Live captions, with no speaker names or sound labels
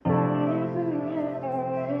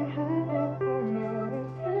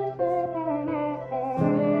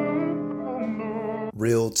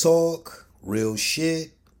Real talk, real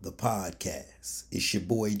shit, the podcast. It's your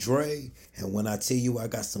boy Dre, and when I tell you I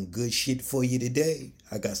got some good shit for you today,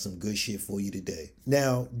 I got some good shit for you today.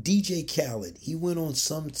 Now, DJ Khaled, he went on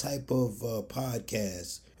some type of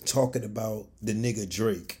podcast talking about the nigga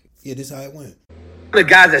Drake. Yeah, this is how it went. The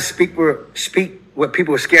guys that speak what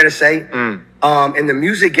people are scared to say. In the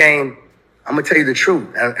music game, I'm gonna tell you the truth,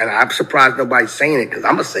 and I'm surprised nobody's saying it because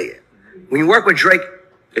I'm gonna say it. When you work with Drake,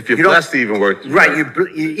 if you're blessed to even work, right?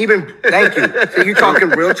 You even thank you. So you're talking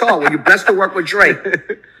real talk. When you're blessed to work with Drake,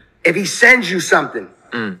 if he sends you something,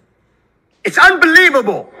 it's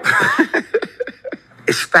unbelievable.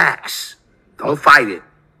 It's facts. Don't fight it.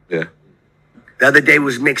 Yeah. The other day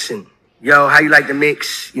was mixing. Yo, how you like the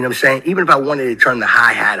mix? You know what I'm saying? Even if I wanted to turn the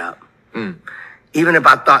hi-hat up, even if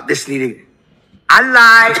I thought this needed, I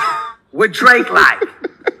like what Drake like.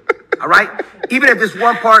 All right? Even if this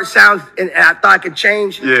one part sounds, and I thought I could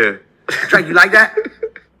change. Yeah. Drake, you like that?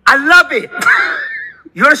 I love it.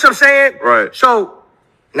 You understand what I'm saying? Right. So,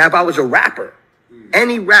 now if I was a rapper,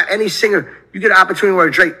 any singer, you get an opportunity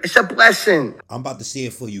with Drake, it's a blessing. I'm about to say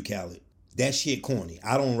it for you, Khaled. That shit corny.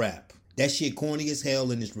 I don't rap. That shit corny as hell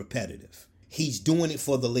and it's repetitive. He's doing it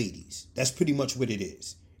for the ladies. That's pretty much what it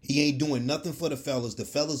is. He ain't doing nothing for the fellas. The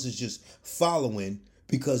fellas is just following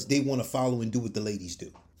because they want to follow and do what the ladies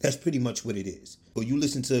do. That's pretty much what it is. But you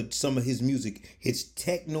listen to some of his music, it's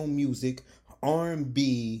techno music,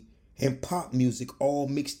 R&B, and pop music all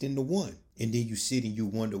mixed into one. And then you sit and you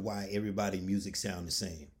wonder why everybody's music sound the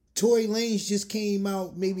same. Tory Lanez just came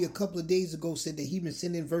out maybe a couple of days ago, said that he been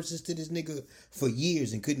sending verses to this nigga for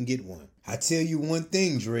years and couldn't get one. I tell you one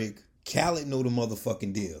thing, Drake, Khaled know the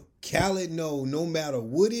motherfucking deal. Khaled know no matter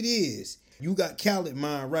what it is, you got Khaled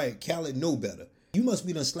mind right, Khaled know better. You must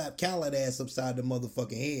be done slap Khaled ass upside the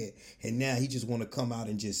motherfucking head, and now he just want to come out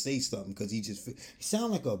and just say something because he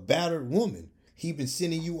sound like a battered woman. He been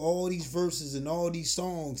sending you all these verses and all these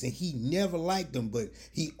songs, and he never liked them, but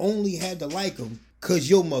he only had to like them because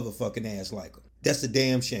your motherfucking ass like them. That's a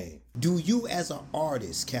damn shame. Do you as an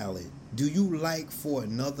artist, Khaled, do you like for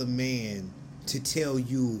another man to tell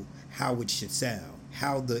you how it should sound,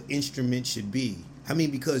 how the instrument should be? I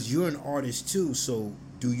mean, because you're an artist too, so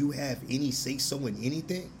do you have any say-so in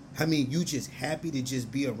anything? I mean, you just happy to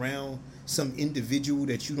just be around some individual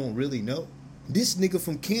that you don't really know? This nigga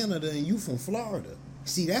from Canada and you from Florida.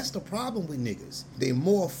 See, that's the problem with niggas. They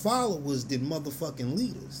more followers than motherfucking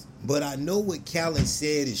leaders. But I know what Khaled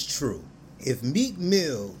said is true. If Meek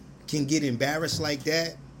Mill can get embarrassed like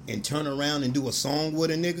that and turn around and do a song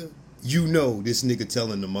with a nigga, you know this nigga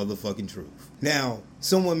telling the motherfucking truth. Now,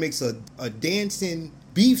 someone makes a dancing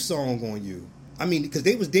beef song on you. I mean, because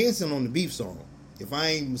they was dancing on the beef song. If I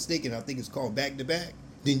ain't mistaken, I think it's called Back to Back.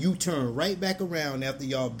 Then you turn right back around after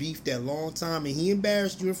y'all beefed that long time and he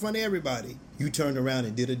embarrassed you in front of everybody. You turned around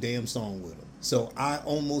and did a damn song with him. So I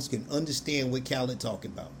almost can understand what Khaled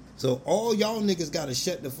talking about. So all y'all niggas gotta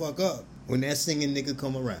shut the fuck up when that singing nigga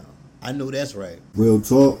come around. I know that's right. Real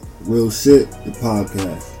talk, real shit, the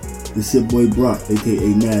podcast. It's your boy Brock,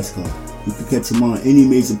 aka NASCAR. You can catch him on any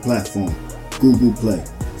major platform. Google Play,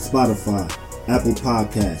 Spotify, Apple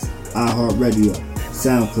Podcasts, iHeartRadio,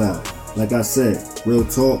 SoundCloud. Like I said, real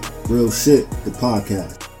talk, real shit, the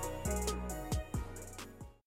podcast.